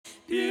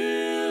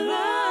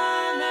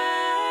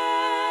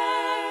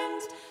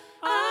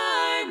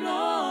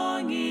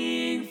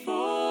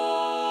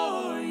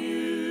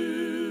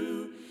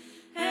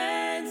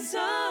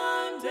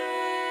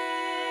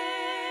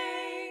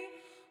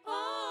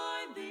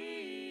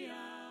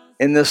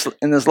in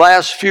this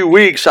last few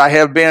weeks, I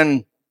have been,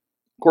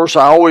 of course,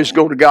 I always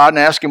go to God and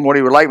ask Him what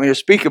He would like me to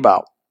speak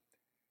about.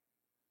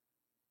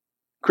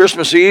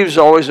 Christmas Eve is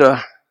always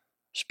a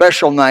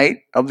special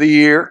night of the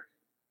year.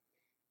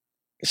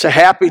 It's a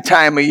happy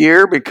time of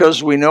year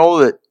because we know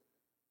that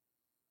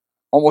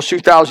almost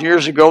 2,000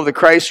 years ago, the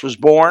Christ was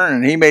born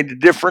and He made the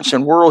difference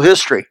in world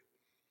history.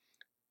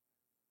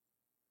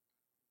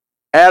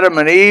 Adam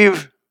and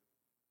Eve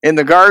in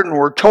the garden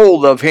were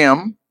told of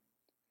Him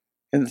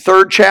in the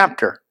 3rd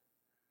chapter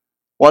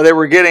while they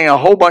were getting a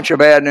whole bunch of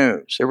bad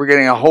news. They were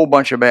getting a whole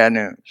bunch of bad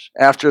news.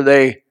 After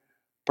they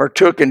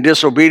partook in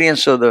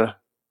disobedience of the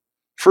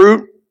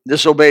fruit,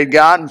 disobeyed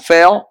God and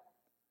fell,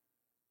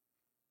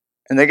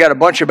 and they got a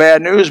bunch of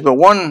bad news, but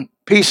one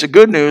piece of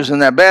good news in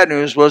that bad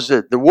news was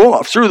that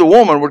through the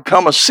woman would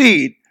come a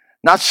seed,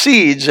 not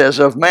seeds as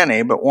of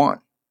many, but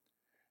one.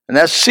 And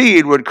that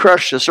seed would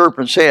crush the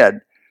serpent's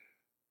head.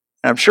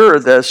 I'm sure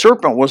the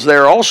serpent was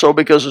there also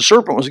because the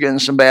serpent was getting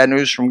some bad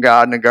news from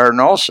God in the garden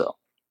also.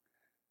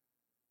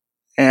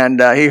 And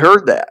he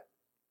heard that.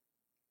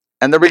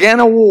 And there began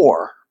a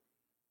war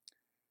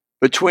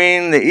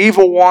between the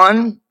evil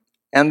one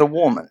and the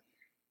woman.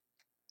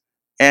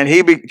 And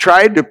he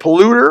tried to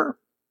pollute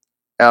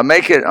her,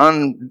 make it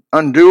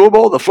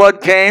undoable. The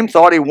flood came,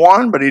 thought he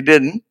won, but he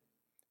didn't.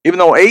 Even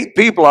though 8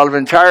 people out of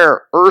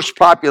entire Earth's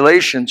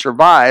population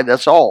survived,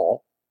 that's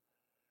all.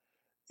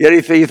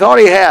 Yet he thought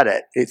he had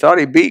it. He thought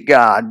he beat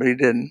God, but he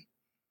didn't.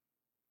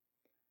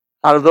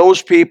 Out of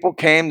those people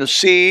came the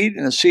seed,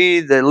 and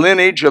the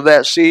lineage of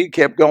that seed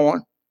kept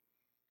going.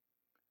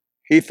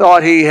 He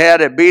thought he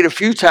had it beat a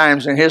few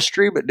times in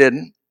history, but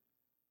didn't.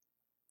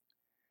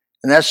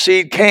 And that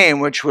seed came,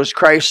 which was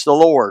Christ the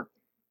Lord.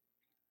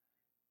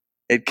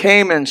 It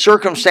came in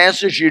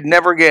circumstances you'd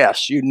never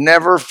guess.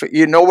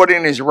 Nobody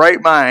in his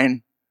right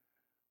mind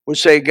would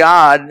say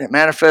God,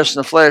 manifest in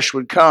the flesh,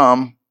 would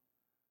come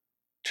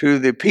to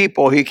the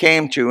people he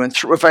came to. And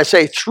if I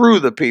say through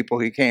the people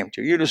he came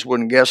to, you just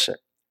wouldn't guess it.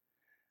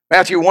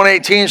 Matthew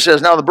 1:18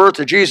 says, now the birth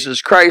of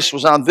Jesus Christ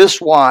was on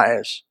this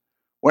wise.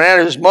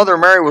 When his mother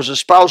Mary was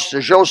espoused to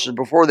Joseph,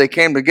 before they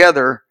came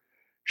together,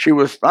 she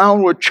was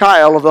found with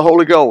child of the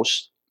Holy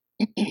Ghost.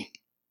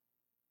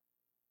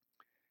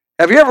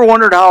 Have you ever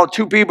wondered how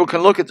 2 people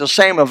can look at the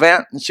same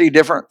event and see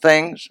different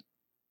things?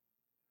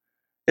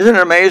 Isn't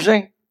it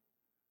amazing?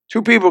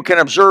 2 people can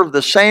observe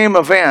the same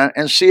event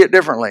and see it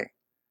differently.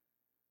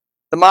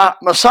 The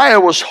Messiah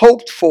was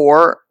hoped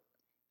for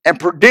and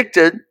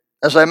predicted,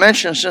 as I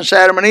mentioned, since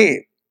Adam and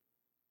Eve.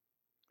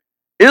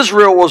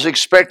 Israel was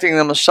expecting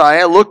the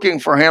Messiah, looking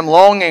for Him,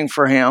 longing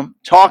for Him,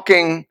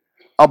 talking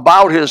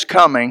about His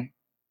coming.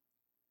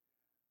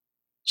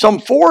 Some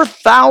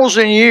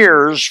 4,000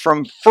 years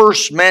from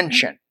first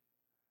mention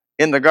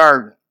in the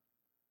garden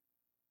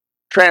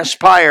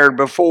transpired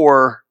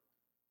before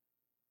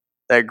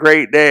that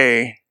great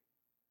day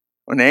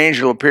when the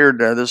angel appeared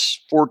to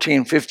this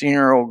 14,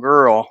 15-year-old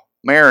girl,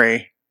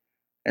 Mary,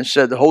 and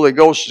said, the Holy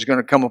Ghost is going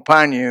to come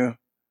upon you,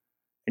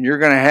 and you're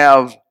going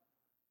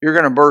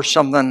to birth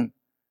something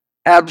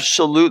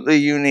absolutely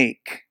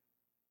unique.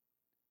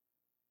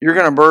 You're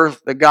going to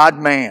birth the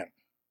God-man,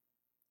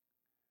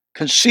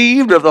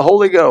 conceived of the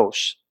Holy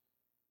Ghost,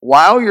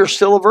 while you're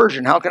still a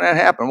virgin. How can that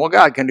happen? Well,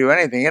 God can do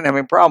anything. He didn't have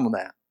any problem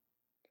with that.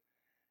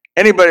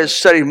 Anybody that's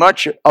studied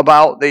much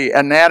about the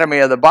anatomy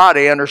of the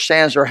body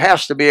understands there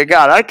has to be a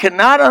God. I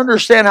cannot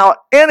understand how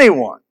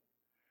anyone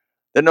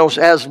that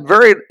has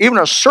even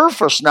a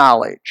surface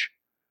knowledge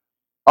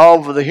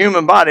of the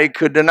human body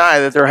could deny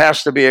that there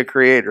has to be a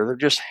creator. There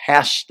just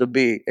has to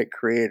be a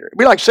creator. It'd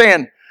be like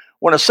saying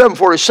when a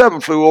 747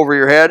 flew over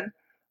your head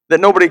that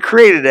nobody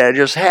created that, it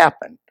just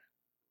happened.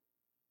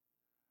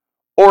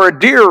 Or a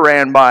deer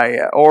ran by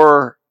you,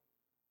 or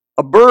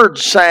a bird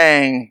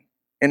sang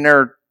in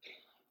their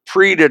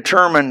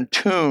predetermined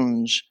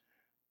tunes,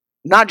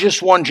 not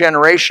just one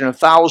generation,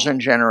 1,000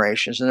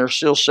 generations, and they're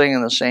still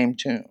singing the same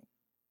tune,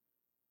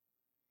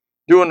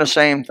 doing the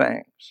same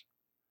things.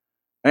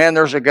 Man,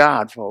 there's a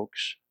God,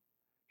 folks.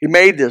 He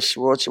made this,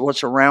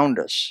 what's around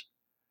us.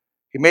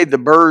 He made the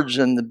birds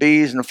and the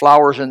bees and the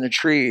flowers and the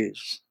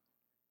trees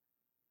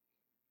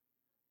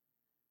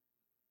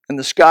and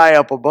the sky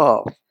up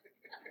above.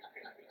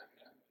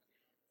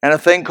 And a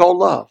thing called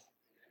love.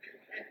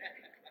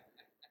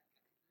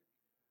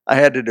 I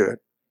had to do it.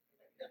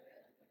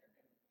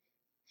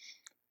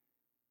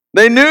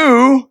 They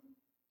knew,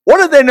 what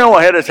did they know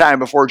ahead of time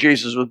before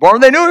Jesus was born?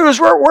 They knew He was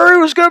where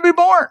He was going to be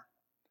born.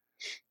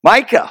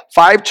 Micah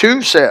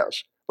 5:2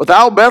 says, but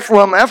thou,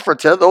 Bethlehem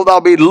Ephratah, though thou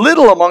be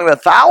little among the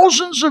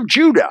thousands of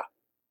Judah,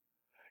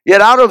 yet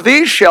out of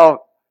thee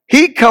shall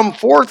He come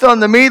forth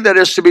unto me that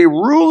is to be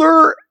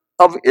ruler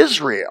of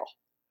Israel,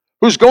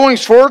 whose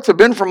goings forth have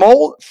been from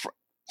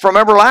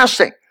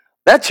everlasting.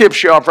 That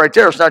tips you off right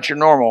there. It's not your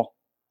normal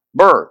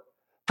birth.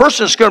 The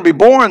person that's going to be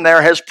born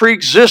there has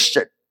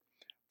pre-existed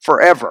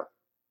forever.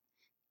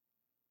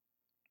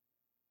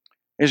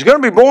 He's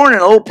going to be born in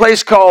a little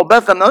place called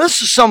Bethlehem. Now,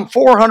 this is some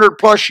 400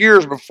 plus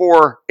years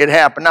before it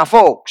happened. Now,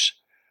 folks,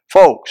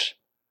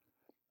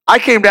 I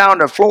came down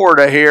to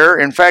Florida here.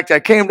 In fact, I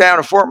came down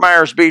to Fort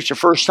Myers Beach the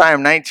first time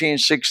in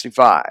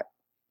 1965.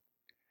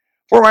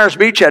 Fort Myers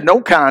Beach had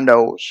no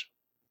condos.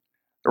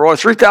 There were only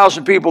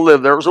 3,000 people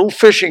lived there. It was a little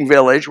fishing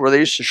village where they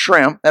used to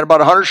shrimp. They had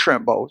about 100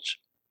 shrimp boats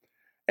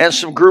and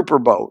some grouper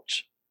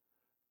boats.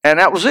 And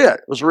that was it.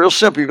 It was real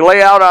simple. You could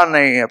lay out on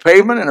the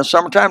pavement in the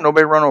summertime,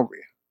 nobody run over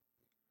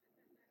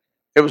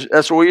you.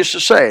 That's what we used to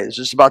say. It's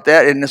just about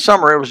that. In the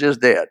summer, it was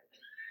just dead.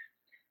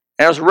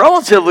 And it was a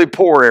relatively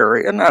poor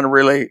area, not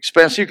really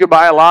expensive. You could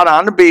buy a lot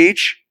on the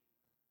beach,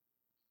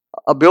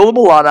 a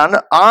buildable lot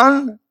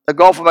on the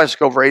Gulf of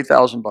Mexico for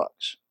 $8,000.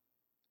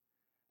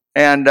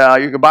 And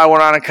you could buy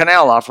one on a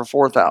canal lot for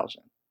 $4,000.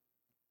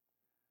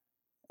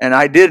 And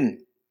I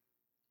didn't.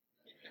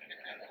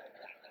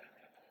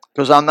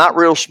 Because I'm not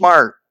real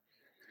smart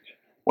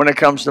when it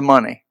comes to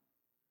money.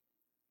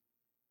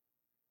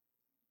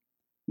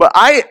 But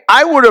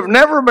I would have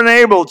never been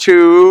able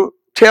to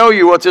tell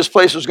you what this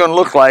place was going to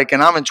look like,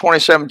 and I'm in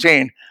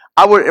 2017.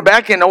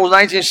 Back in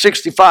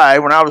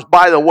 1965, when I was,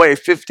 by the way,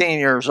 15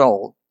 years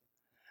old,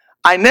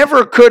 I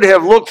never could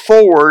have looked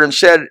forward and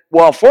said,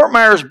 well, Fort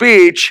Myers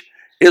Beach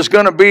is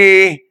going to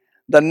be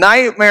the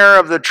nightmare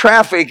of the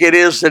traffic it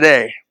is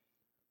today.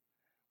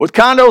 With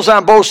condos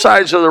on both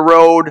sides of the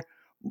road,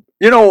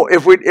 you know,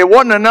 it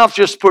wasn't enough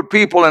just to put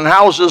people in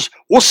houses,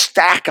 we'll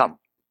stack them.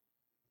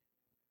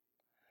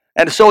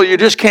 And so you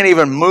just can't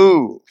even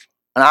move.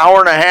 An hour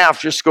and a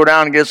half just to go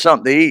down and get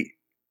something to eat.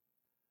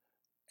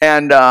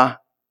 And I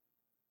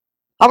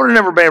would have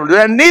never been able to do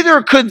that.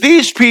 Neither could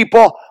these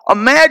people.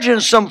 Imagine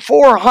some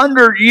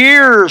 400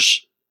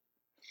 years.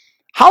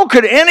 How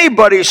could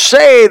anybody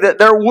say that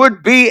there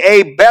would be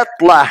a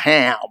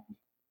Bethlehem?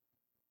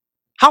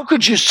 How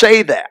could you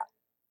say that?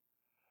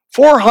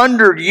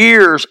 400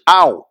 years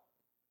out.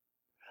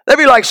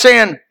 That'd be like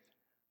saying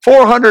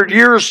 400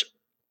 years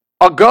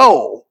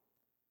ago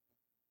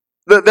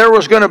that there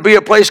was going to be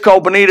a place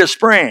called Bonita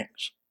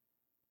Springs.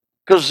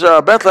 Because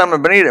Bethlehem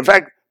and Bonita, in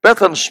fact,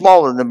 Bethlehem's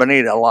smaller than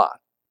Bonita a lot.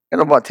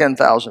 About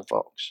 10,000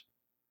 folks.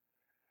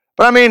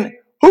 But I mean,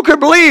 who could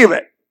believe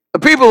it? The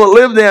people that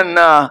lived in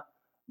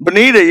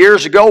Bonita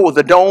years ago with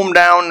the dome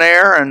down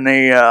there and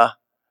the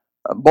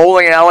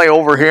bowling alley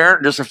over here,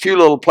 just a few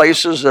little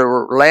places that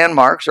were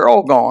landmarks, they're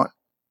all gone.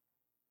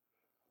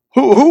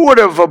 Who would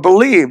have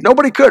believed?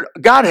 Nobody could.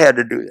 God had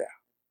to do that.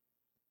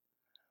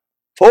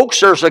 Folks,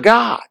 there's a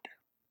God.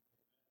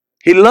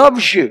 He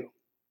loves you.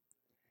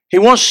 He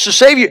wants to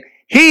save you.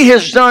 He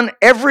has done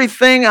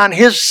everything on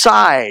His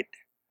side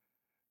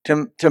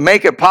to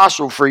make it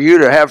possible for you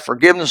to have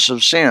forgiveness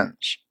of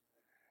sins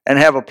and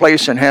have a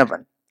place in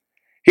heaven.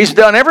 He's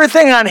done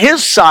everything on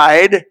His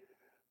side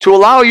to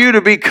allow you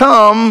to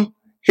become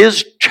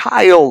His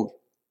child.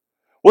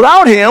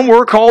 Without Him,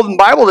 we're called in the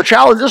Bible the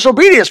child of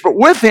disobedience, but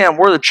with Him,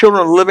 we're the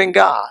children of the living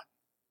God.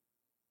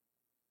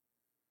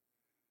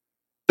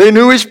 They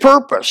knew His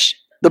purpose.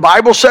 The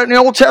Bible said in the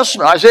Old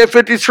Testament, Isaiah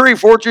 53,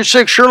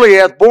 4-6, surely He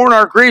hath borne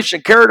our griefs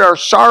and carried our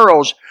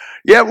sorrows,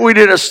 yet we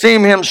did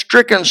esteem Him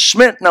stricken,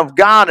 smitten of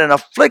God, and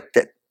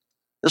afflicted.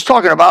 It's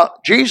talking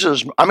about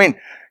Jesus. I mean,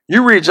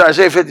 you read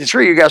Isaiah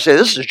 53, you got to say,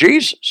 this is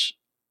Jesus.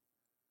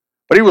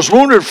 But He was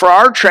wounded for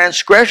our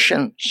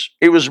transgressions.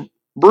 He was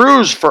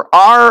bruised for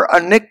our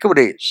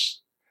iniquities.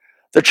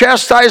 The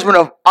chastisement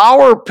of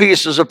our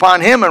peace is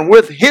upon Him, and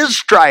with His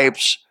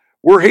stripes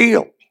we're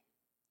healed.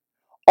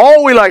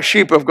 All we like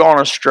sheep have gone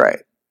astray.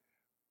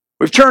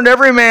 We've turned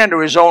every man to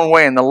his own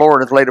way, and the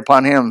Lord hath laid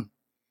upon Him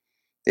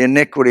the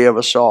iniquity of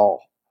us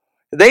all.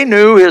 They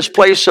knew His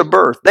place of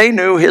birth. They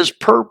knew His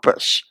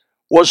purpose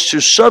was to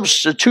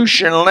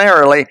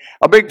substitutionarily,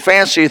 a big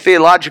fancy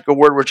theological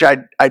word, which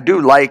I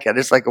do like it.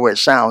 It's like the way it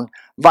sounds,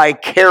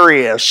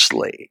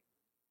 vicariously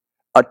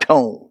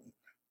atone.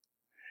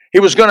 He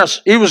was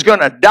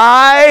gonna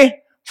die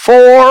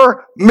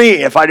for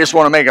me, if I just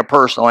want to make it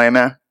personal,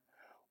 amen.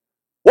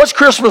 What's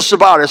Christmas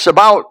about? It's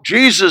about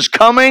Jesus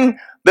coming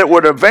that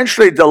would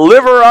eventually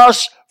deliver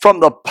us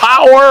from the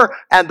power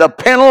and the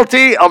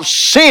penalty of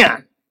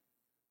sin.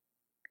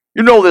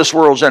 You know this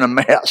world's in a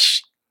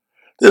mess.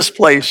 This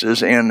place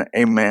is in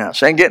a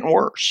mess and getting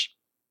worse.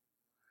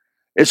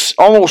 It's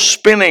almost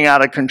spinning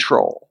out of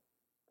control.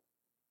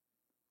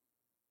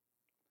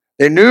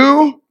 They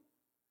knew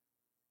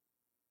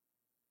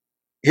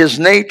His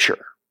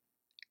nature.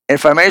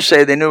 If I may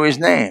say, they knew His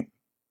name.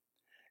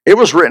 It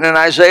was written in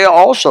Isaiah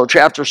also,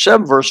 chapter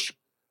 7, verse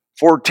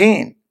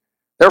 14.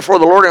 Therefore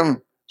the Lord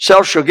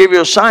Himself shall give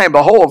you a sign.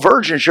 Behold, a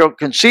virgin shall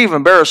conceive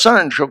and bear a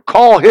son, and shall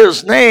call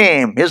His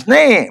name. His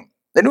name.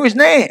 They knew His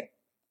name.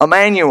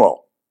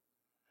 Emmanuel.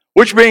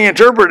 Which being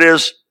interpreted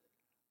is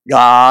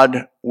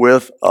God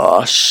with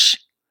us.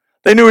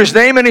 They knew His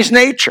name and His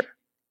nature.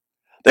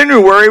 They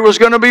knew where He was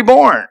going to be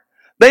born.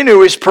 They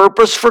knew His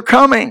purpose for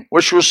coming,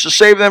 which was to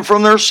save them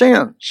from their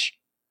sins,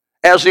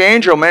 as the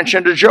angel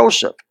mentioned to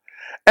Joseph.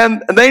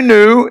 And they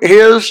knew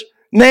His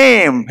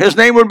name. His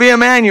name would be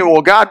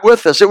Emmanuel, God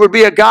with us. It would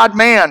be a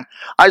God-man.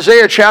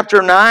 Isaiah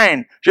chapter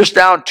 9, just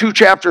down 2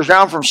 chapters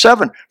down from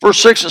 7, verse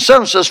 6 and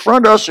 7 says, for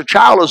unto us a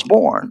child is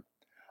born,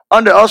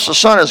 unto us a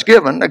son is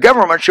given, the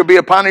government shall be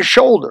upon his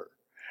shoulder.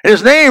 And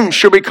his name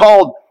shall be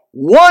called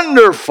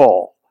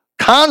Wonderful,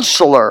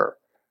 Counselor,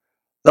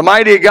 the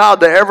Mighty God,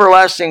 the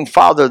Everlasting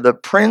Father, the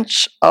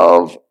Prince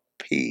of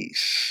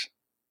Peace.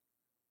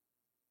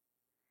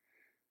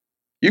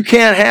 You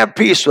can't have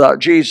peace without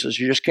Jesus.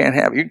 You just can't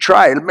have it. You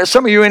try.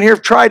 Some of you in here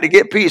have tried to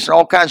get peace in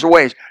all kinds of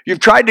ways. You've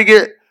tried to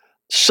get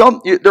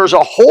there's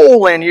a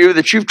hole in you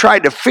that you've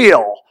tried to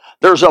fill.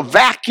 There's a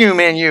vacuum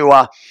in you,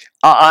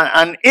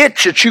 an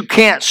itch that you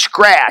can't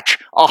scratch,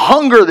 a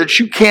hunger that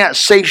you can't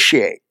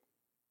satiate.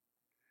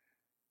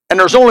 And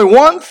there's only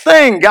one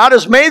thing. God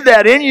has made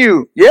that in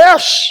you.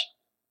 Yes.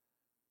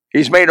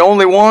 He's made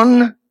only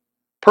one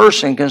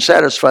person can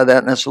satisfy that,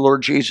 and that's the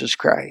Lord Jesus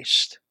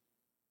Christ.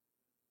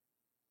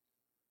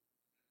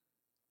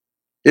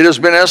 It has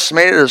been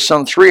estimated that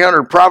some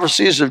 300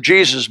 prophecies of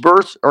Jesus'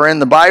 birth are in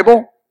the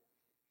Bible,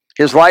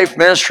 his life,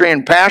 ministry,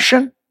 and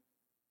passion.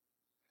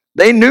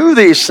 They knew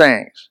these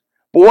things.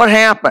 But what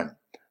happened?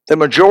 The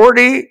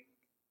majority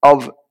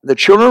of the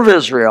children of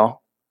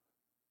Israel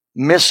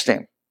missed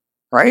him,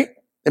 right?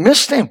 They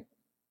missed him.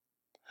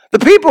 The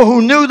people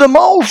who knew the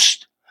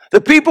most,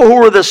 the people who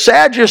were the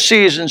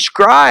Sadducees and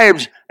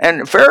scribes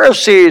and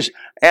Pharisees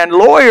and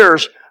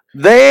lawyers,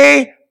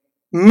 they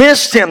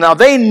missed him. Now,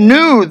 they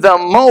knew the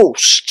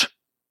most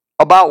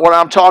about what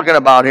I'm talking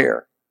about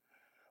here.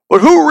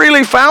 But who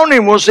really found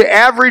him was the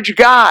average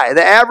guy,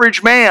 the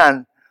average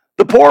man,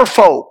 the poor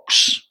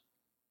folks.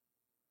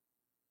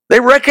 They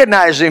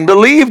recognized him,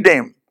 believed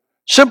him.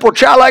 Simple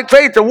childlike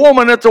faith, the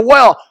woman at the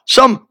well,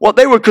 some what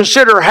they would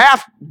consider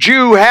half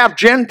Jew, half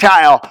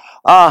Gentile.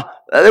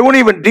 They wouldn't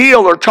even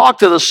deal or talk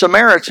to the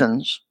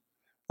Samaritans.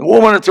 The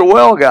woman at the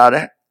well got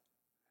it.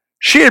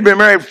 She had been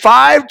married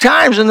 5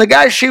 times, and the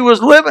guy she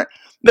was living,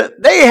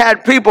 they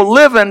had people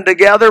living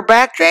together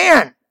back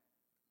then.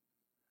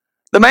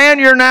 The man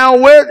you're now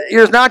with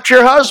is not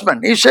your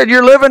husband. He said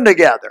you're living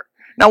together.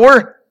 Now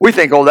we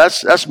think, oh,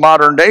 that's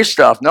modern day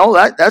stuff. No,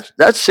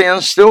 that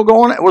sin's still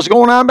was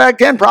going on back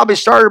then. Probably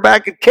started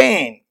back at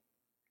Cain.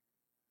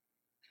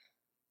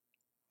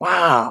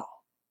 Wow.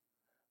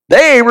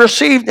 They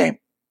received him.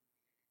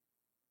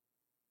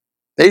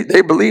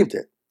 They believed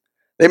it.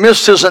 They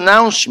missed his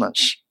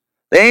announcements.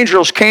 The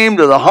angels came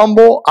to the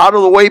humble,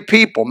 out-of-the-way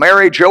people.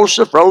 Mary,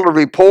 Joseph,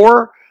 relatively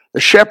poor. The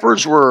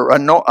shepherds were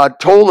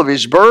told of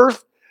his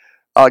birth.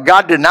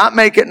 God did not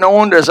make it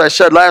known, as I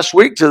said last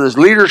week, to his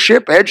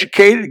leadership,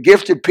 educated,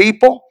 gifted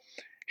people.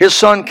 His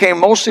son came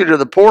mostly to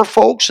the poor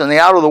folks and the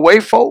out-of-the-way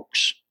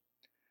folks.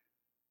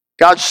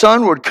 God's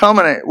son would come,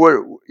 and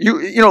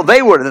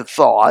they would have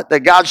thought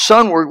that God's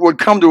son would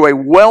come to a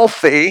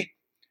wealthy,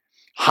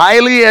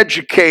 highly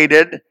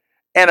educated,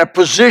 and a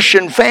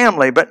positioned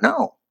family, but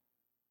no.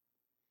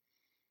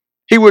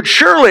 He would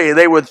surely,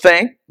 they would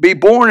think, be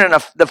born in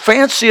the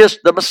fanciest,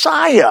 the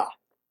Messiah.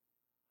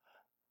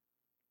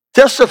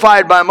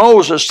 Testified by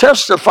Moses,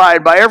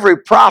 testified by every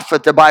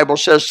prophet, the Bible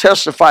says,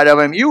 testified of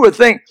him. You would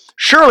think,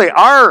 surely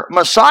our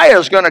Messiah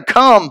is going to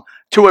come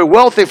to a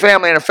wealthy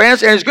family in a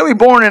fancy, and he's going to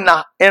be born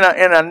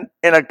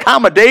in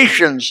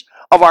accommodations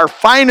of our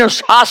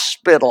finest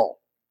hospital.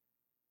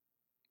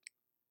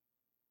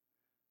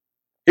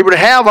 He would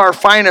have our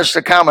finest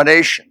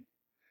accommodation.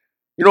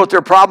 You know what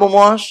their problem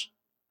was?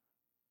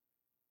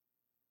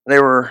 They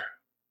were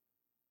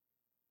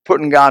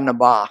putting God in a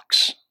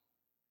box.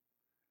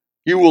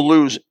 You will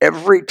lose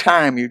every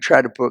time you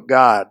try to put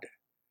God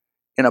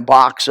in a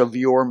box of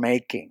your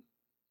making.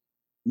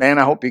 Man,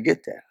 I hope you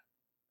get that.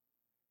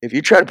 If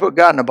you try to put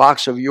God in a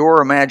box of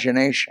your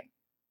imagination,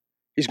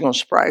 he's going to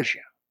surprise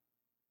you.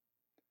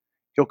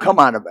 He'll come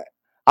out of it.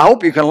 I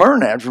hope you can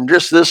learn that from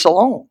just this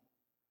alone.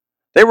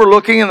 They were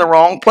looking in the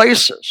wrong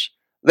places.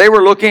 They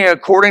were looking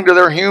according to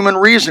their human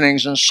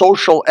reasonings and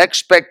social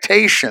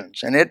expectations,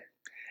 and it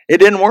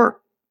didn't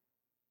work.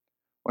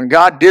 When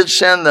God did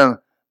send the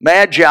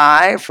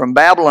Magi from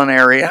Babylon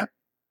area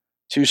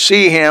to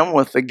see him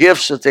with the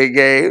gifts that they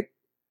gave,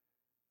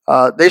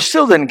 they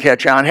still didn't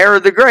catch on.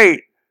 Herod the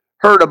Great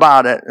heard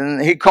about it,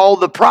 and he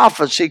called the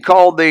prophets, he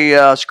called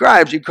the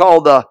scribes, he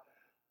called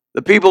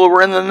the people who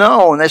were in the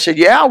know, and they said,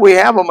 yeah, we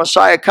have a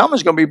Messiah coming.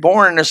 He's going to be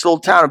born in this little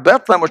town of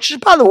Bethlehem, which is,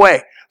 by the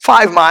way,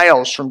 5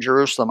 miles from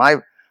Jerusalem.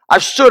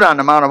 I've stood on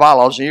the Mount of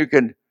Olives,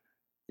 and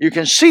you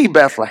can see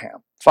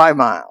Bethlehem, 5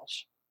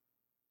 miles.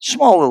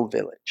 Small little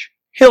village,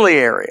 hilly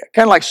area,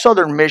 kind of like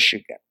southern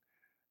Michigan.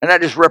 And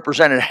that just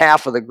represented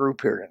half of the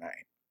group here tonight.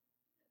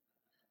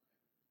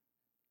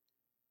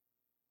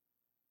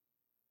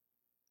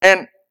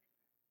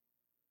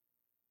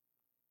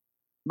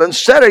 But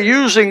instead of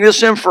using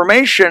this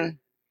information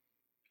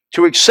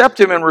to accept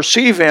him and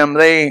receive him,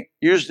 they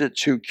used it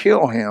to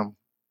kill him.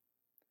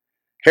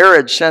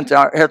 Herod sent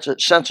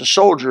the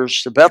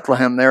soldiers to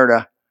Bethlehem there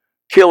to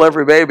kill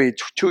every baby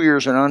 2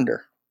 years and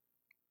under.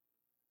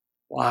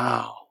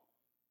 Wow.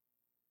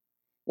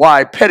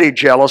 Why? Petty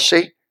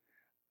jealousy.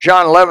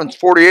 John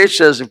 11:48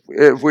 says,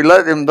 if we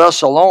let him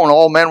thus alone,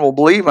 all men will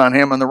believe on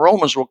him, and the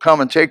Romans will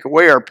come and take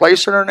away our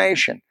place in our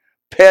nation.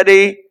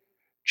 Petty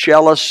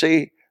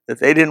jealousy, that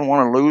they didn't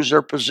want to lose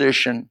their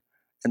position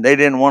And they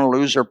didn't want to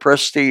lose their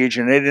prestige,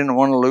 and they didn't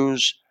want to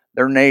lose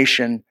their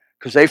nation,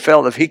 because they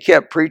felt if he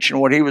kept preaching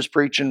what he was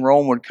preaching,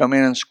 Rome would come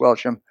in and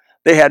squelch him.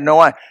 They had no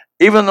idea.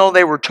 Even though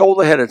they were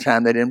told ahead of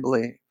time, they didn't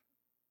believe.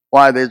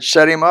 Why? They'd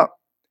set him up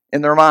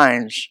in their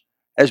minds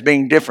as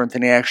being different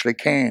than he actually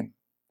came.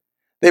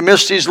 They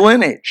missed his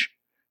lineage.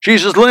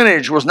 Jesus'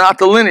 lineage was not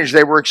the lineage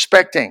they were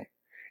expecting.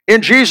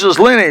 In Jesus'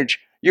 lineage,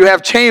 you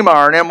have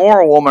Tamar, an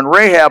immoral woman,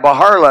 Rahab, a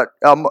harlot,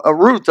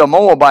 Ruth, a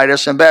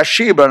Moabitess, and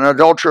Bathsheba, an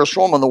adulterous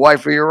woman, the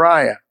wife of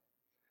Uriah.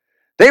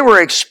 They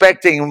were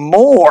expecting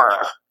more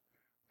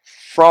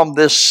from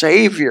this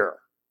Savior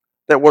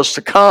that was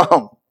to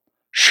come.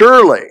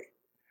 Surely.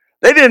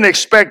 They didn't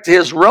expect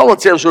his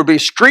relatives would be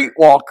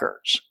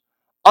streetwalkers,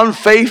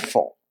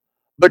 unfaithful,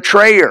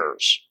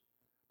 betrayers.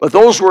 But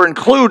those were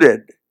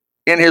included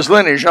in his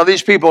lineage. Now,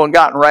 these people had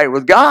gotten right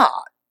with God.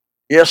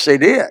 Yes, they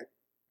did.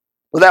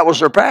 But that was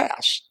their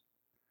past.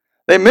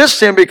 They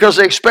missed him because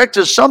they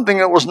expected something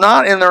that was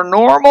not in their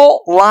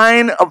normal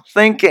line of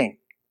thinking.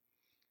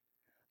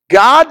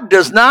 God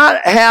does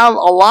not have a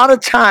lot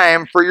of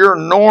time for your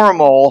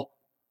normal.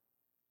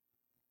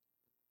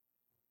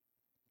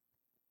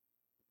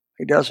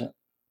 He doesn't.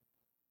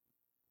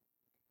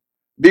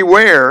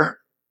 Beware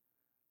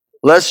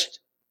lest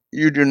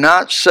you do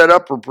not set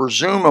up or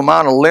presume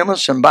amount of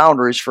limits and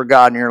boundaries for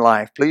God in your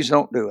life. Please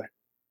don't do it.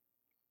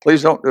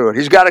 Please don't do it.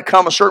 He's got to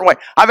come a certain way.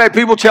 I've had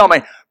people tell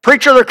me,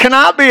 preacher, there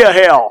cannot be a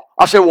hell.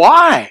 I say,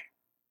 why?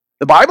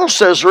 The Bible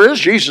says there is.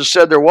 Jesus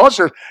said there was.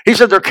 He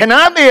said there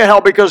cannot be a hell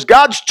because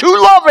God's too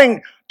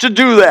loving to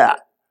do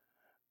that.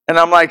 And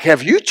I'm like,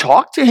 have you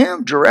talked to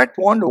him direct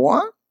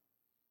one-to-one?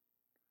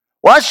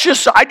 Well,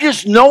 I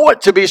just know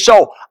it to be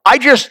so.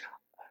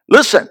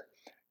 Listen,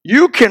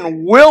 you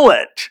can will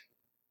it.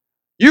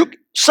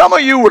 Some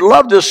of you would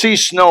love to see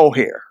snow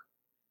here.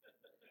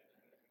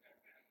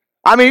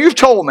 I mean, you've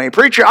told me,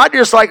 preacher, I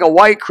just like a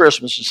white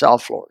Christmas in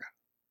South Florida.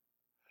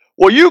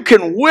 Well, you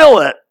can will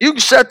it. You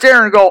can sit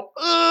there and go,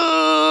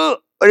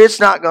 but it's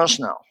not going to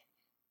snow.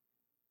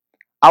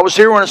 I was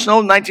here when it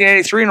snowed in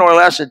 1983, and it only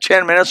lasted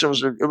 10 minutes. It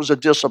was a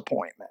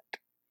disappointment.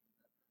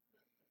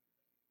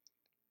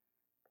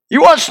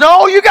 You want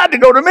snow? You got to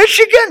go to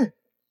Michigan.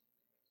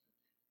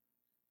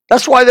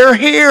 That's why they're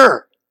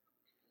here.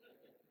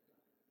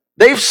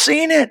 They've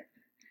seen it.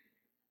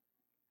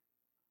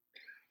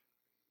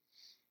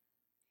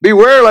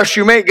 Beware lest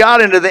you make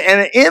God into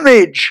an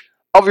image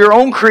of your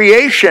own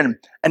creation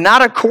and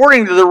not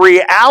according to the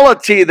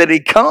reality that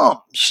he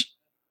comes.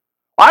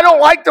 I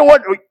don't like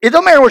it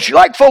don't matter what you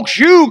like, folks.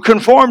 You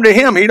conform to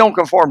him. He don't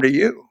conform to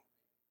you.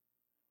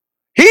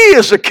 He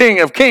is the King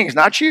of Kings,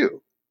 not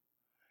you.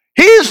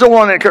 He is the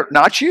one in control,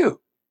 not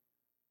you.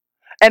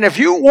 And if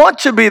you want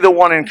to be the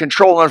one in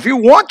control, and if you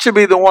want to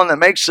be the one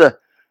that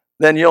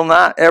then you'll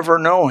not ever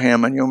know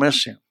him, and you'll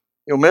miss him.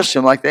 You'll miss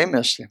him like they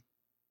missed him.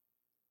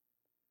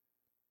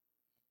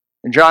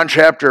 In John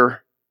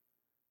chapter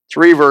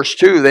 3, verse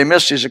 2, they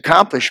missed his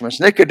accomplishments.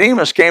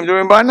 Nicodemus came to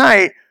him by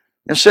night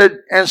and said,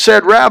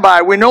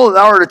 Rabbi, we know that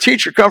thou art a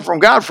teacher come from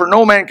God, for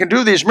no man can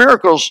do these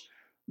miracles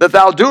that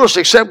thou doest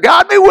except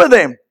God be with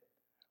him.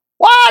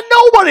 Why?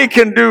 Nobody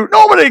can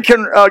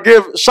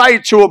give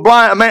sight to a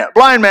blind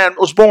man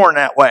was born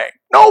that way.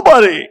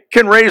 Nobody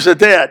can raise the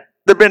dead.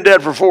 They've been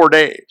dead for 4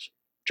 days.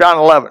 John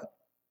 11.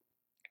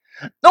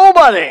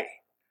 Nobody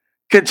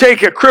can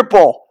take a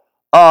cripple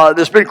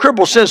that's been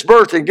crippled since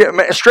birth and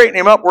straighten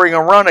him up where he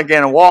can run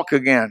again and walk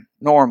again,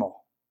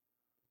 normal.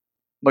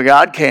 But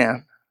God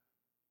can.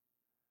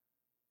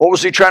 What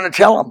was he trying to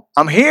tell him?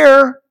 I'm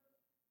here.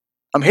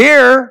 I'm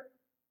here.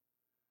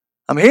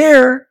 I'm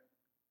here.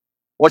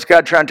 What's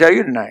God trying to tell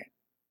you tonight?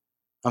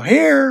 I'm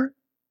here.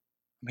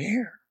 I'm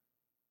here.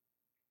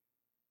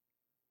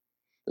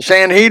 The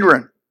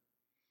Sanhedrin.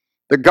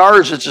 The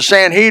guards at the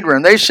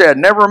Sanhedrin, they said,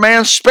 never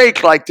man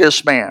spake like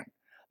this man.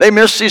 They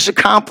missed these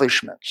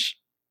accomplishments.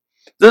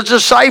 The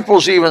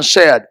disciples even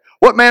said,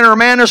 what manner of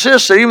man is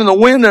this that even the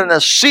wind and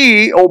the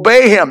sea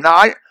obey him?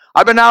 Now,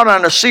 I've been out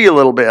on the sea a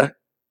little bit,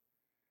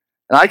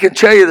 and I can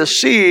tell you the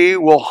sea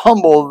will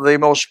humble the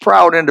most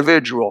proud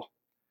individual.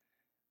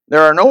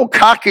 There are no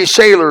cocky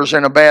sailors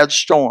in a bad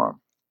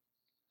storm.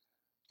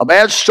 A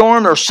bad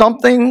storm, there's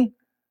something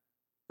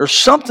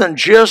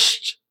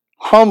just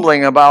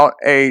humbling about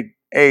an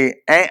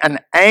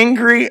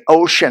angry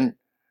ocean.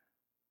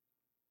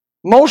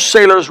 Most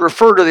sailors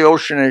refer to the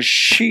ocean as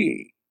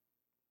she.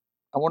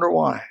 I wonder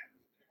why.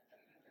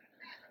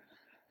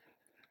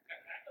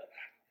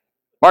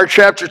 Mark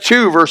chapter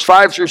 2, verse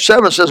 5 through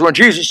 7 says, when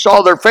Jesus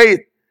saw their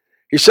faith,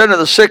 he said to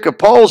the sick of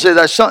palsy,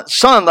 thy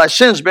son, thy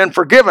sins been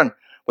forgiven.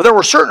 But there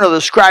were certain of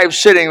the scribes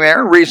sitting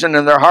there, reasoning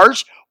in their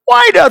hearts,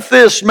 why doth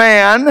this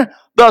man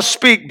thus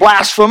speak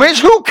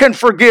blasphemies? Who can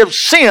forgive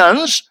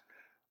sins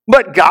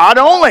but God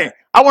only?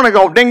 I want to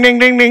go ding, ding,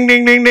 ding, ding,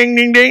 ding, ding, ding,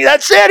 ding, ding.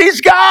 That's it.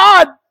 He's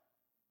God.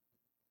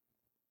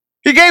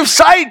 He gave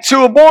sight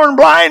to a born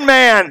blind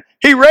man.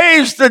 He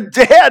raised the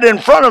dead in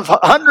front of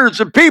hundreds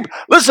of people.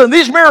 Listen,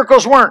 these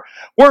miracles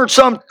weren't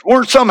some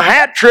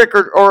hat trick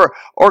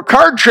or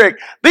card trick.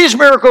 These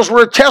miracles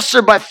were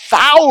attested by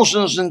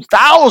thousands and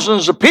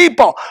thousands of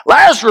people.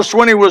 Lazarus,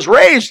 when he was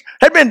raised,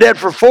 had been dead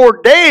for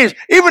 4 days.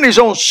 Even his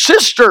own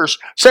sisters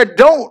said,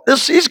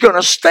 he's going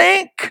to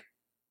stink.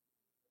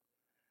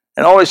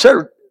 And all he said,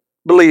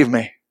 believe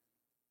me,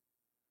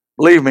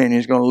 and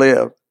he's going to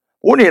live.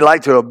 Wouldn't you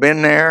like to have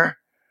been there?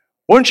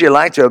 Wouldn't you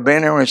like to have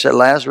been there when he said,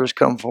 Lazarus,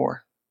 come forth?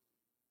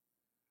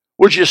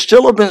 Would you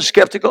still have been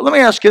skeptical? Let me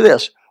ask you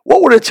this.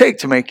 What would it take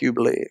to make you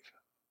believe?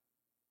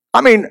 I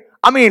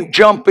mean,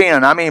 jump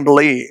in. I mean,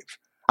 believe.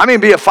 I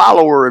mean, be a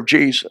follower of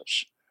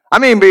Jesus. I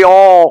mean, be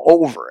all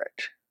over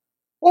it.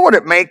 What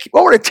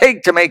would it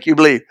take to make you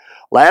believe?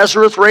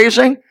 Lazarus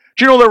raising?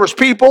 Do you know there was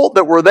people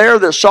that were there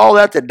that saw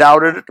that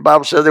doubted it? The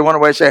Bible says they went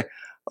away and said,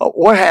 oh,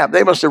 what happened?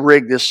 They must have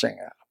rigged this thing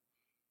up.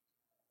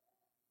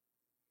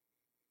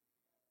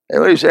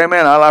 You say,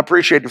 amen, I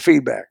appreciate the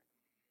feedback.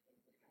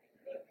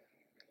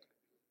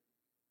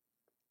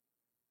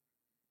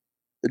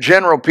 The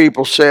general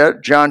people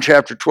said, John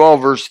chapter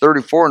 12, verse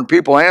 34, and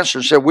people answered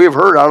and said, we have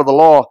heard out of the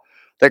law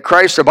that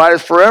Christ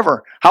abideth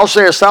forever. How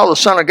sayest thou the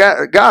Son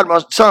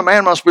of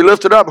Man must be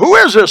lifted up? Who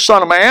is this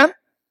Son of Man?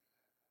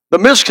 The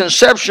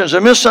misconceptions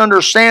and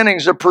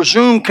misunderstandings of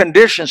presumed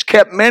conditions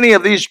kept many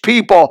of these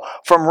people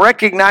from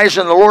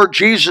recognizing the Lord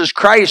Jesus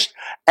Christ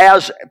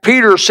as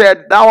Peter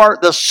said, thou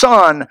art the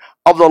Son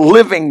of the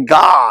living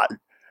God.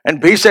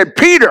 And he said,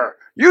 Peter,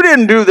 you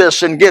didn't do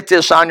this and get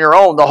this on your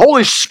own. The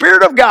Holy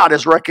Spirit of God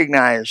has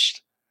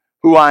recognized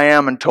who I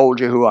am and told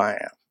you who I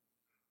am.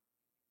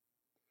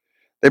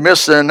 They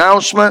missed the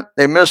announcement.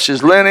 They missed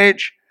his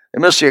lineage.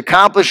 They missed the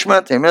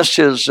accomplishment. They missed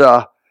his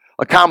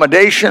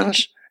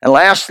accommodations. And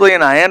lastly,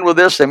 and I end with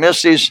this, they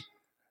missed his,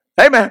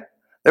 amen,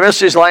 they missed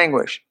his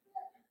language.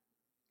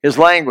 His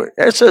language.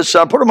 It says,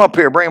 son, put him up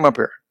here. Bring him up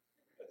here.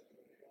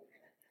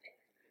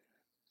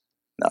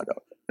 No,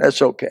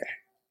 that's okay.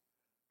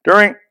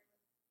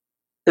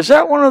 Is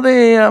that one of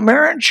the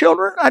Marion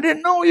children? I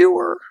didn't know you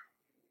were.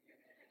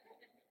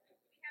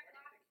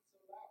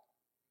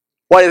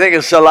 Why do you think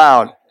it's so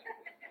loud?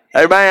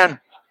 Amen.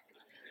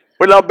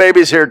 We love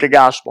babies here at the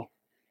gospel.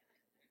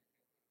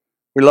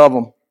 We love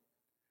them.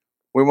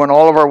 We want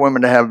all of our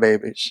women to have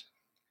babies.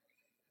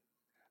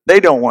 They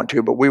don't want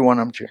to, but we want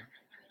them to.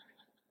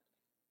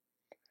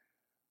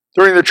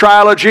 During the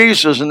trial of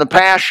Jesus and the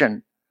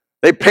Passion,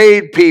 they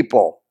paid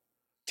people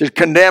to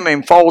condemn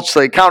him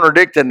falsely,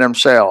 contradicting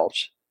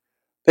themselves.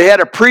 They had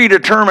a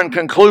predetermined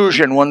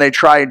conclusion when they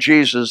tried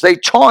Jesus. They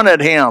taunted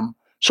him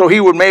so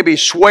he would maybe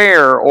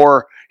swear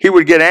or he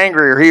would get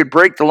angry or he would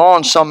break the law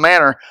in some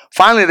manner.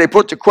 Finally, they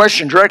put the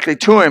question directly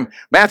to him.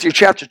 Matthew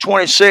chapter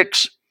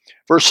 26,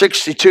 verse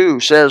 62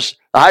 says,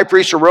 the high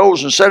priest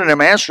arose and said unto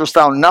him, answerest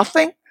thou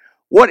nothing?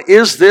 What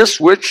is this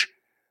which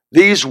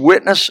these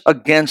witness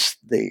against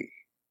thee?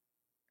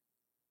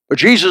 But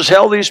Jesus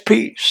held his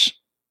peace.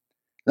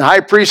 The high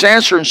priest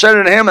answered and said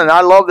unto him, and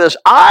I love this,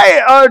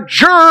 I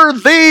adjure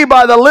thee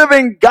by the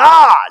living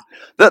God,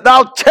 that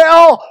thou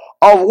tell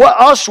of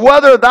us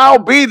whether thou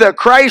be the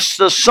Christ,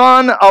 the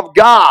Son of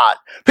God.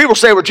 People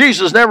say, well,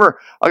 Jesus never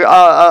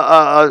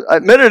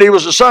admitted he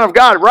was the Son of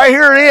God. Right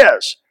here it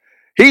is.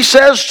 He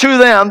says to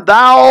them,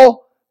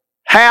 thou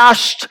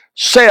hast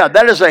said.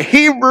 That is a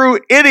Hebrew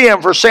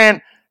idiom for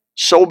saying,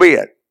 so be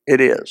it. It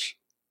is.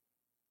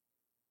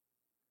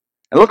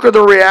 And look at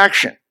the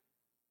reaction.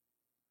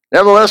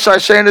 Nevertheless, I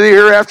say unto thee,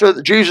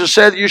 hereafter Jesus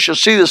said, you shall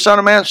see the Son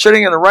of Man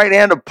sitting in the right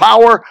hand of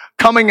power,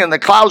 coming in the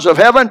clouds of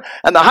heaven.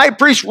 And the high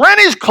priest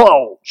rent his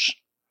clothes,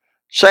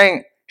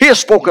 saying, he has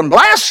spoken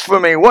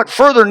blasphemy. What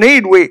further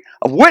need we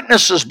of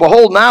witnesses?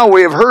 Behold, now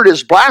we have heard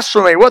his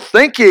blasphemy. What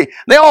think ye?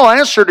 They all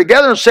answered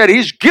together and said,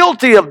 he's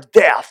guilty of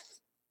death.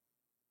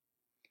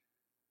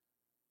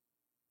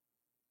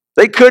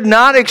 They could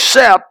not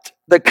accept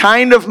the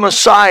kind of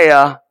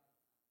Messiah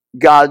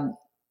God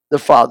the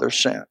Father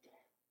sent.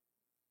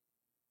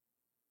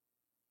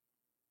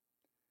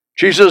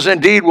 Jesus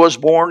indeed was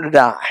born to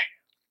die.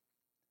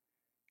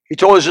 He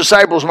told his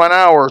disciples, mine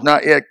hour is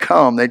not yet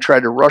come. They tried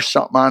to rush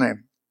something on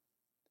him.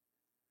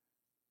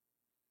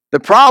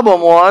 The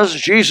problem was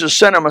Jesus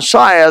sent a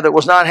Messiah that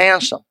was not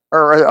handsome.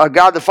 Or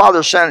God the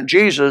Father sent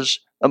Jesus,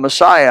 a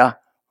Messiah,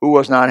 who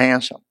was not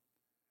handsome.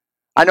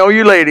 I know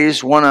you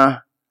ladies want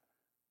to,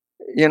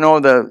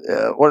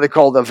 what do they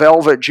call the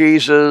velvet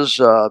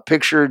Jesus,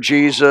 picture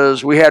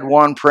Jesus. We had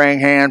one praying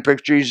hand,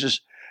 picture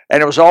Jesus.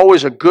 And it was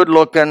always a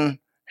good-looking,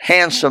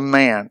 handsome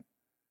man.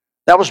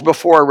 That was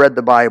before I read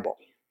the Bible.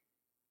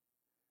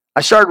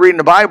 I started reading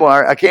the Bible.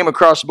 I came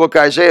across the book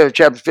Isaiah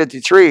chapter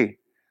 53.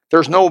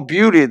 There's no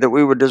beauty that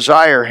we would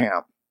desire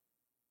him.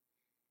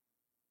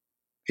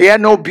 He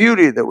had no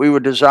beauty that we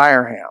would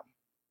desire him.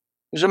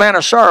 He was a man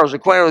of sorrows,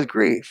 acquainted with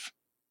grief.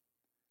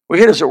 We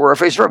hid, as it were, a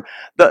face from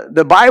him.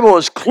 The Bible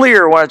is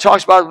clear when it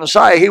talks about the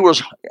Messiah.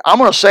 I'm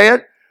going to say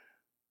it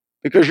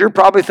because you're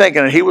probably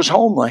thinking it. He was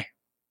homely.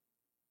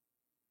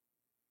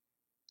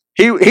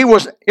 He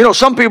was,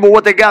 some people,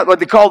 what they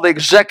call the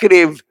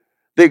executive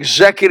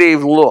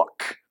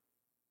look.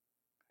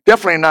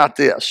 Definitely not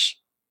this.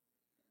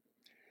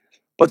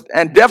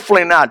 And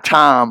definitely not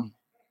Tom.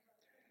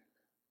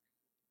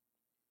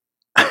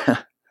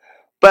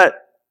 But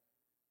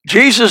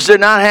Jesus did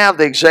not have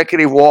the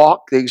executive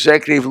walk, the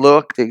executive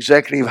look, the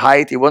executive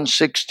height. He wasn't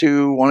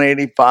 6'2",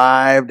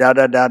 185,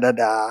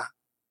 da.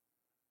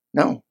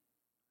 No.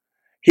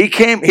 He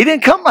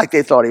didn't come like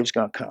they thought he was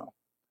going to come.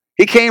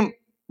 He came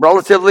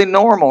relatively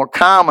normal or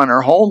common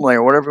or homely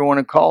or whatever you want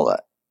to call it.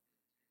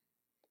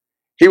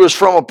 He was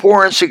from a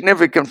poor,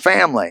 insignificant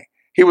family.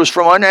 He was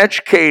from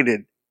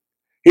uneducated.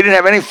 He didn't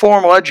have any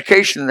formal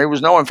education.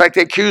 In fact,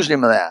 they accused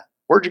him of that.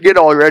 Where'd you get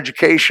all your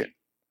education?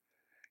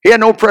 He had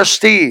no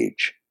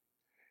prestige.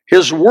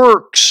 His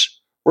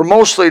works were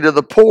mostly to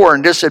the poor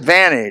and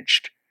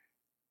disadvantaged.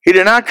 He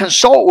did not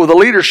consult with the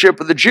leadership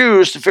of the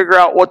Jews to figure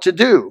out what to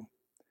do.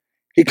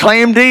 He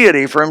claimed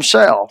deity for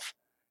himself.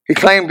 He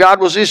claimed God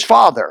was his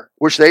father,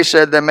 which they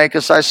said, then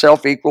makest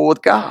thyself equal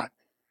with God.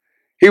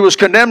 He was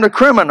condemned a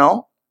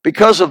criminal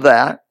because of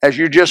that, as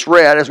we just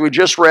read,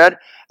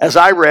 as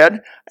I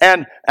read,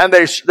 and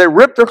they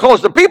ripped their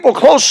clothes. The people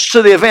closest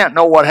to the event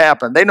know what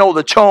happened. They know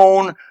the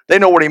tone. They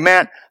know what he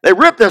meant. They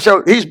ripped this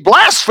out. He's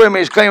blaspheming.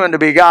 He's claiming to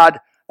be God,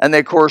 and they,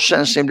 of course,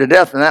 sentenced him to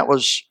death, and that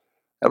was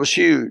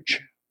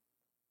huge.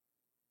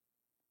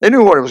 They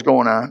knew what was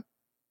going on.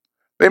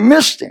 They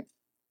missed him.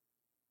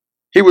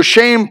 He was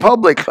shamed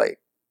publicly.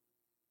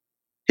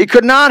 He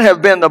could not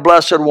have been the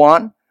Blessed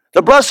One.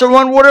 The Blessed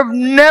One would have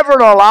never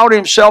allowed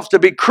himself to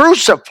be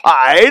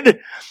crucified,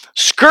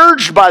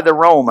 scourged by the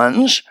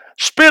Romans,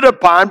 spit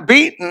upon,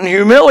 beaten,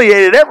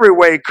 humiliated every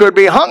way he could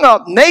be, hung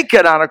up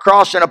naked on a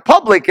cross in a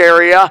public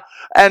area,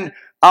 and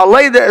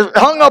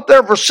hung up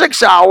there for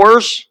 6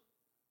 hours.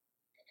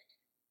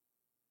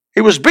 He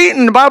was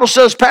beaten, the Bible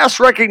says, past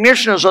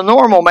recognition as a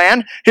normal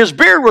man. His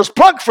beard was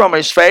plucked from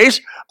his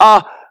face.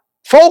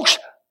 Folks,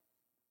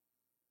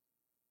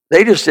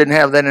 they just didn't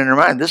have that in their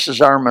mind. This is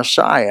our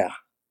Messiah.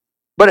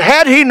 But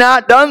had he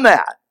not done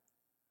that,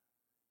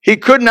 he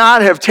could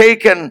not have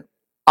taken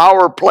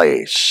our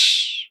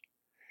place.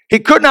 He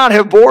could not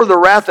have bore the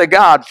wrath of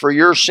God for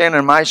your sin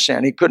and my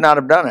sin. He could not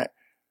have done it.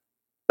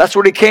 That's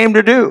what he came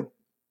to do.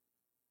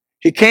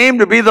 He came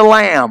to be the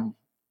Lamb.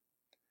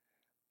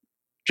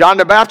 John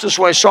the Baptist,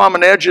 when he saw him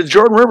on the edge of the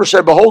Jordan River,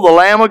 said, "Behold, the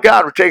Lamb of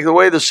God who taketh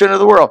away the sin of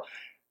the world."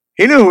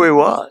 He knew who he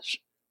was.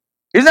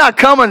 He's not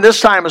coming this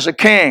time as a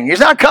king.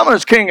 He's not coming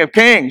as King of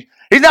Kings.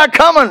 He's not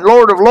coming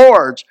Lord of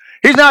Lords.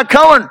 He's not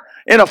coming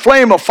in a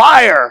flame of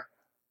fire,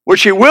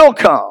 which he will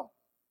come,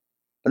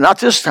 but not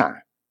this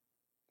time.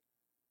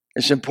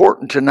 It's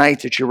important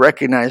tonight that you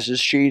recognize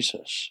this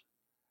Jesus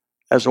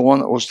as the one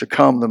that was to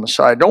come, the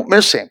Messiah. Don't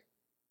miss him.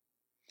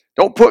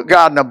 Don't put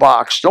God in a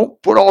box.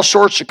 Don't put all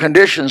sorts of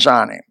conditions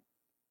on him.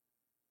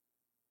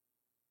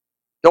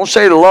 Don't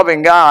say the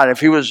loving God, if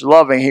he was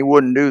loving, he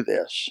wouldn't do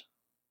this.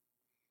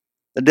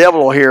 The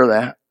devil will hear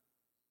that.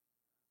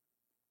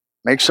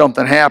 Make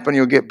something happen,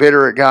 you'll get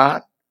bitter at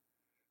God.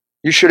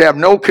 You should have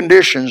no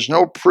conditions,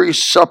 no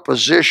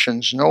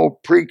presuppositions, no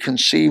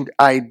preconceived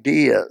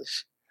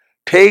ideas.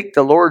 Take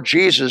the Lord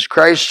Jesus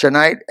Christ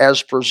tonight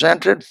as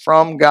presented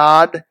from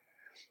God.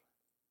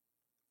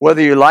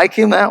 Whether you like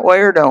him that way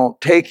or don't,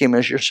 take him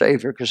as your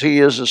Savior, because he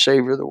is the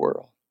Savior of the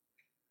world.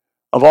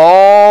 Of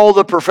all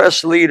the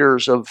professed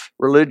leaders of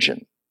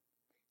religion,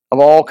 of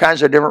all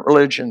kinds of different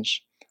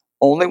religions,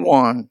 only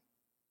one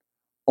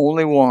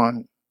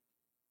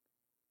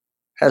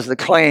has the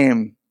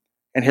claim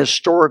and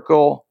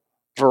historical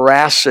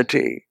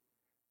veracity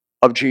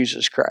of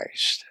Jesus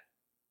Christ.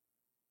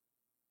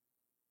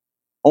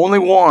 Only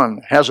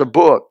one has a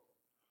book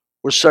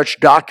with such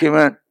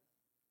document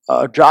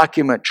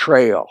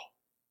trail.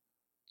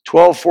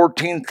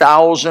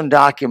 14,000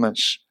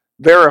 documents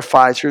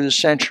verified through the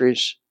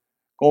centuries.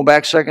 Going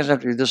back second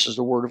century, this is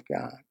the Word of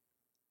God.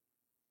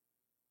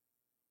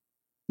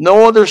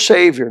 No other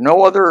Savior,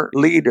 no other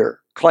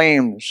leader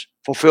claims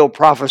fulfilled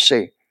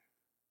prophecy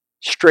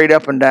straight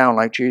up and down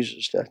like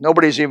Jesus does.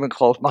 Nobody's even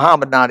close.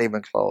 Muhammad, not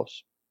even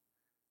close.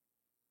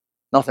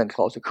 Nothing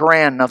close. The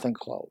Quran, nothing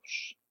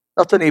close.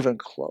 Nothing even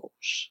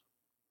close.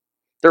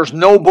 There's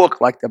no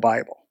book like the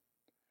Bible.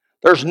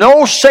 There's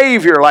no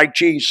Savior like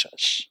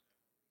Jesus.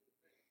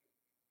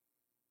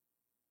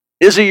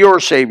 Is he your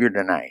Savior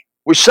tonight?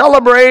 We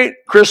celebrate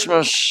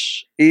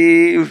Christmas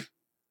Eve,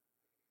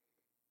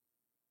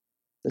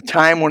 the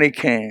time when he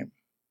came.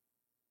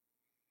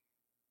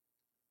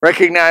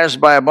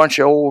 Recognized by a bunch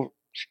of old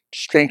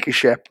stinky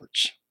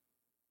shepherds.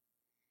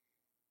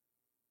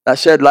 I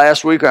said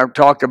last week, I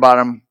talked about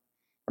him.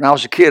 When I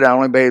was a kid, I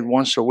only bathed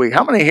once a week.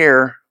 How many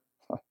here?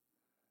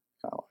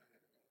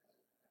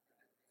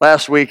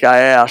 Last week I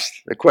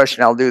asked the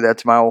question, I'll do that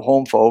to my old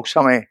home folks.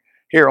 How many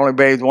here only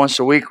bathed once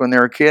a week when they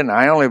were a kid? And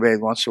I only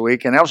bathed once a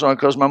week. And that was only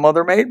because my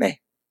mother made me.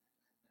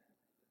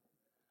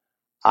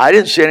 I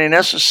didn't see any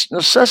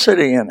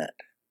necessity in it.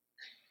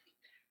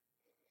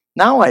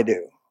 Now I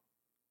do.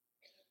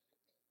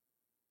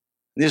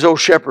 These old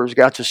shepherds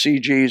got to see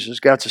Jesus,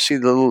 got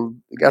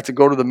to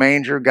go to the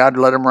manger. God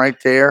led them right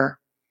there.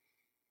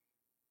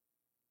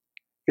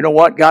 You know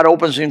what? God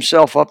opens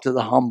himself up to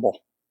the humble.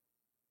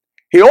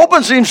 He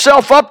opens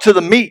himself up to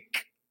the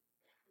meek.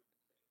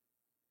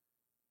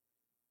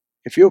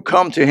 If you'll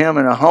come to him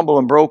in a humble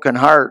and broken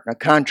heart and a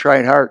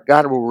contrite heart,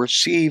 God will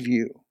receive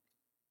you.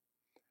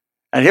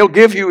 And he'll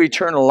give you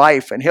eternal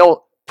life, and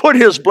he'll put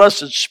his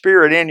blessed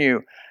Spirit in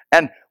you,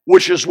 and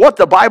which is what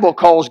the Bible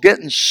calls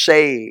getting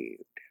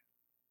saved.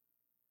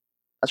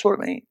 That's what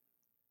it means.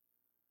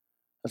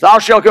 If thou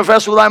shalt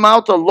confess with thy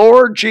mouth the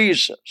Lord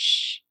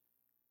Jesus,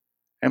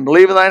 and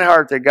believe in thine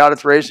heart that God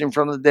hath raised him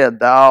from the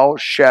dead, thou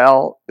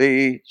shalt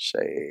be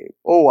saved.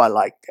 Oh, I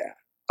like that.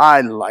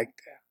 I like that.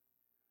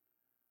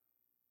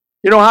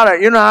 You know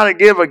how to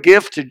give a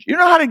gift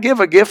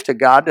to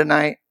God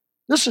tonight?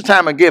 This is a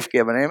time of gift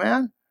giving,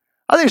 amen?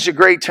 I think it's a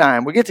great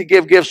time. We get to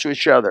give gifts to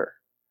each other.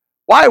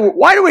 Why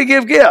do we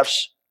give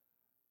gifts?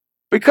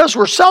 Because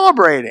we're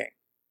celebrating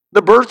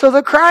the birth of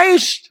the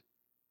Christ.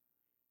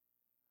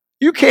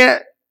 You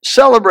can't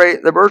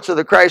celebrate the birth of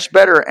the Christ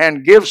better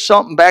and give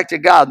something back to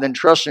God than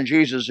trust in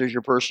Jesus as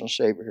your personal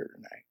Savior here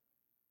tonight.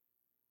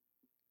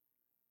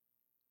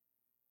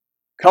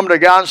 Come to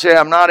God and say,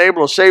 I'm not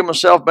able to save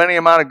myself by any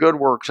amount of good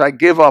works. I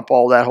give up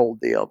all that whole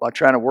deal by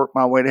trying to work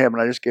my way to heaven.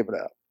 I just give it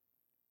up.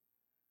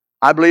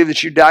 I believe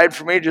that you died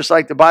for me just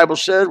like the Bible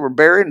said. We're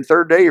buried, and the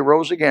third day you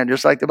rose again,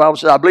 just like the Bible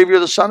says. I believe you're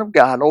the Son of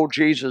God. Oh,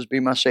 Jesus, be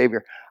my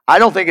Savior. I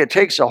don't think it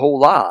takes a whole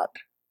lot.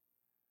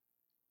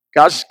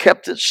 God's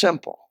kept it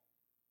simple.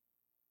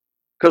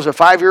 Because at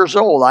 5 years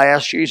old, I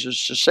asked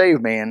Jesus to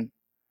save me, and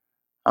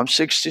I'm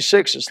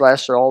 66. It's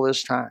lasted all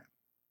this time.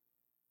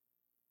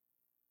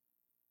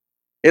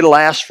 It'll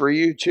last for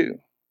you too.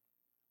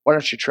 Why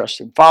don't you trust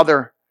him?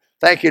 Father,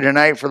 thank you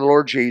tonight for the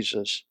Lord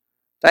Jesus.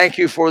 Thank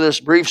you for this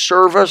brief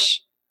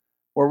service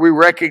where we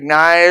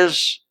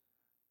recognize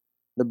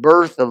the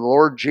birth of the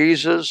Lord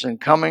Jesus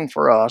and coming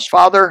for us.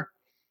 Father,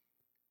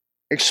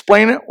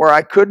 explain it where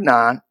I could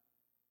not.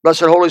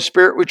 Blessed Holy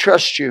Spirit, we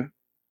trust you.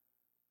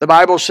 The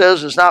Bible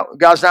says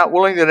God's not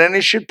willing that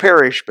any should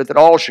perish, but that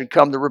all should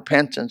come to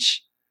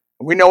repentance.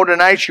 And we know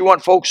tonight you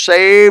want folks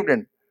saved,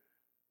 and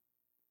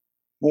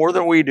more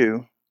than we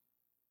do.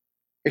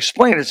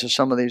 Explain it to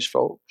some of these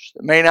folks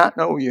that may not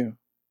know you.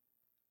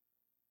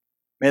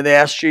 May they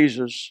ask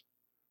Jesus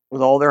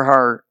with all their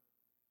heart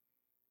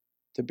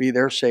to be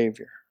their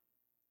Savior.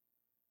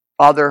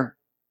 Father,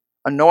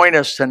 anoint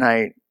us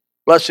tonight.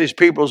 Bless these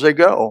people as they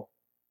go.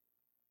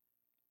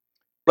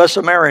 Bless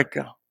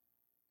America.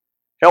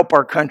 Help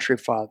our country,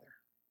 Father.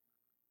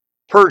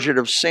 Purge it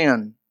of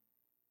sin,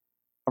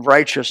 of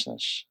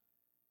righteousness,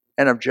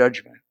 and of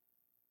judgment.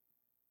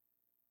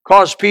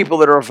 Cause people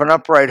that are of an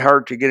upright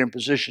heart to get in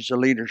positions of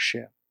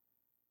leadership.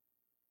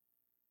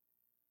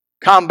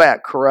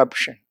 Combat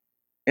corruption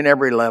in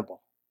every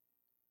level.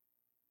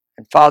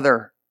 And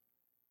Father,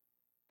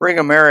 bring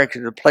America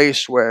to the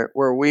place where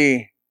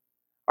we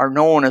are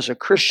known as a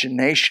Christian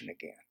nation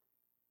again.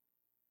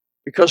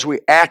 Because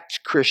we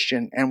act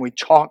Christian and we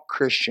talk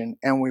Christian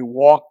and we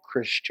walk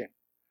Christian.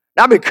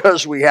 Not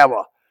because we have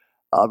a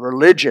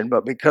religion,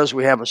 but because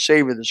we have a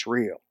Savior that's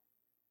real.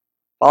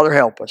 Father,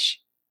 help us.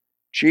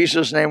 In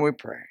Jesus' name we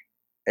pray.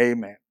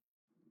 Amen.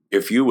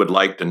 If you would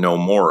like to know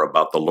more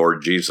about the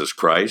Lord Jesus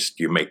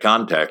Christ, you may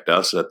contact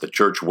us at the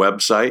church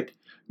website,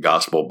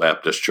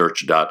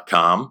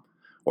 gospelbaptistchurch.com,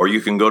 or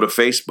you can go to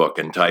Facebook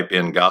and type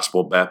in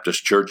Gospel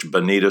Baptist Church,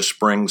 Bonita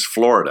Springs,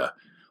 Florida.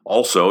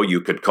 Also, you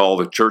could call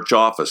the church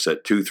office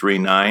at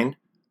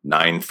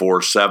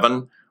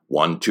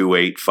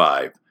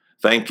 239-947-1285.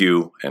 Thank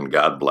you, and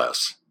God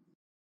bless.